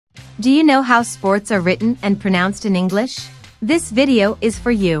Do you know how sports are written and pronounced in English? This video is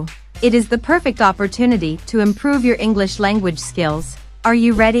for you. It is the perfect opportunity to improve your English language skills. Are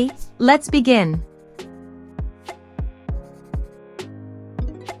you ready? Let's begin.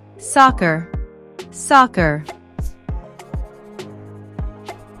 Soccer. Soccer.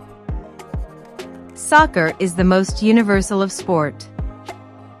 Soccer is the most universal of sport.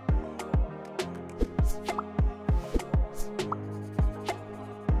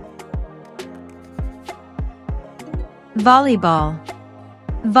 Volleyball.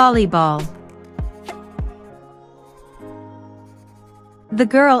 Volleyball. The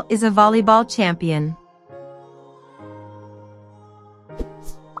girl is a volleyball champion.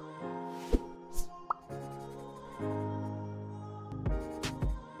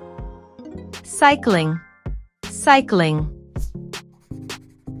 Cycling. Cycling.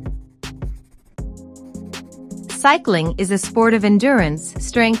 Cycling is a sport of endurance,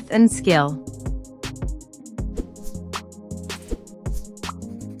 strength, and skill.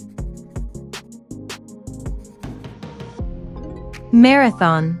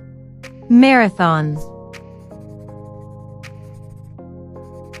 Marathon. Marathon.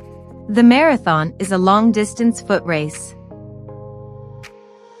 The marathon is a long-distance foot race.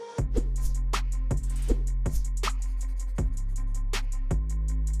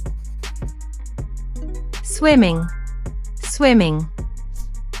 Swimming. Swimming.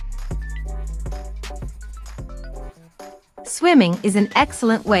 Swimming is an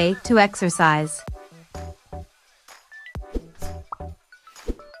excellent way to exercise.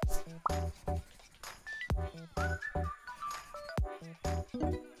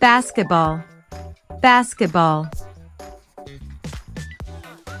 Basketball. Basketball.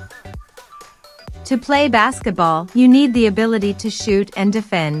 To play basketball, you need the ability to shoot and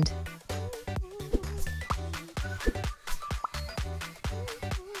defend.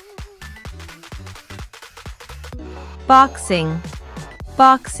 Boxing.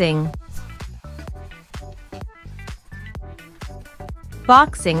 Boxing.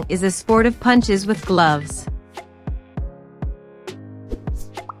 Boxing is a sport of punches with gloves.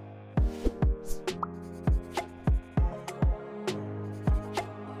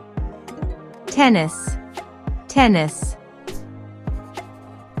 Tennis. Tennis.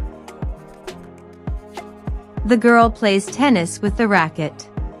 The girl plays tennis with the racket.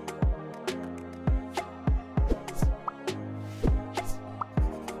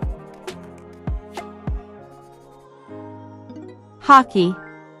 Hockey.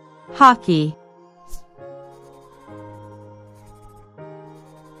 Hockey.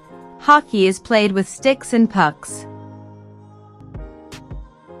 Hockey is played with sticks and pucks.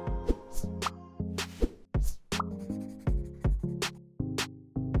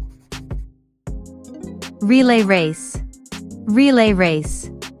 Relay race. Relay race.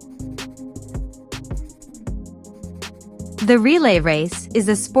 The relay race is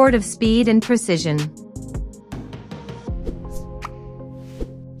a sport of speed and precision.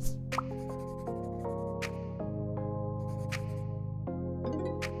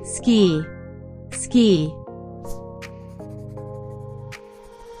 Ski. Ski.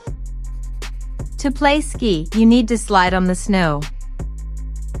 To play ski, you need to slide on the snow.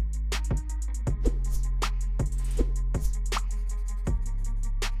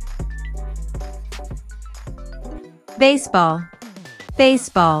 Baseball.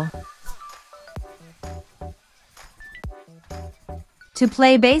 Baseball. To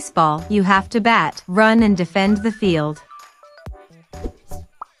play baseball, you have to bat, run, and defend the field.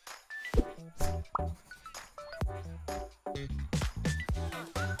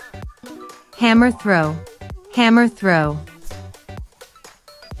 Hammer throw. Hammer throw.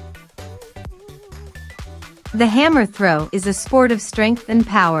 The hammer throw is a sport of strength and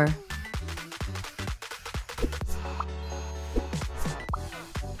power.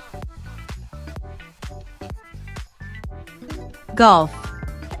 Golf.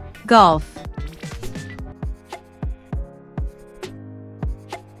 Golf.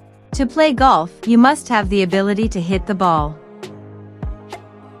 To play golf, you must have the ability to hit the ball.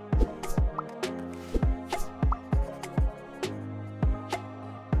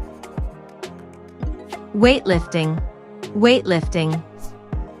 Weightlifting. Weightlifting.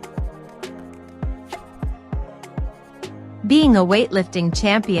 Being a weightlifting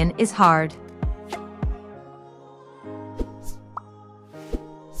champion is hard.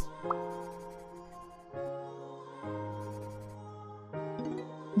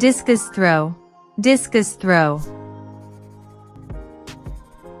 Discus throw. Discus throw.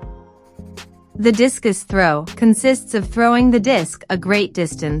 The discus throw consists of throwing the disc a great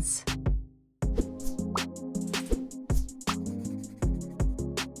distance.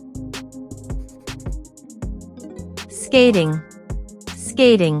 Skating.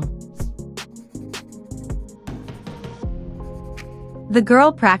 Skating. The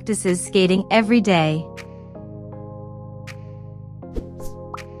girl practices skating every day.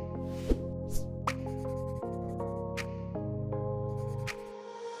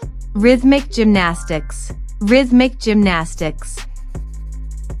 Rhythmic gymnastics. Rhythmic gymnastics.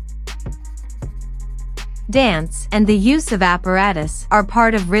 Dance and the use of apparatus are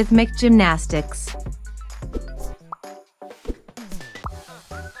part of rhythmic gymnastics.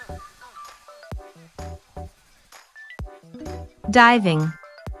 Diving.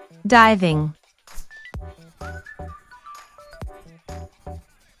 Diving.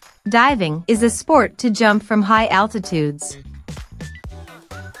 Diving is a sport to jump from high altitudes.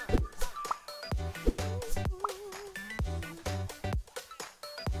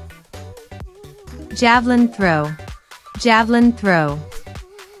 Javelin throw. Javelin throw.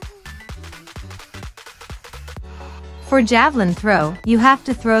 For javelin throw, you have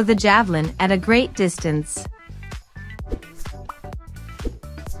to throw the javelin at a great distance.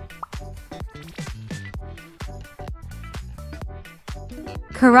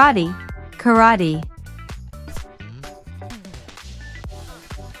 Karate. Karate.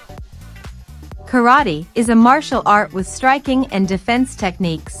 Karate is a martial art with striking and defense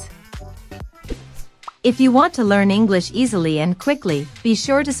techniques. If you want to learn English easily and quickly, be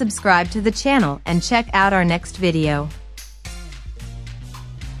sure to subscribe to the channel and check out our next video.